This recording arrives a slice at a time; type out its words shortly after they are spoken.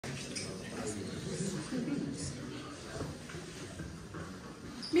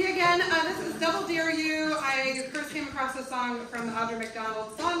Me again, this is Double Dare You. I first came across this song from the Audra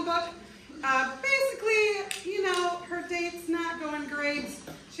McDonald songbook. Basically, you know, her date's not going great.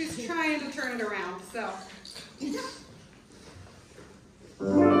 She's trying to turn it around, so.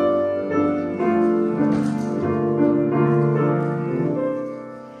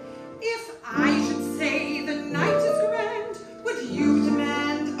 If I should say the night is grand, would you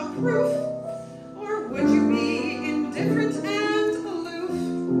demand a proof?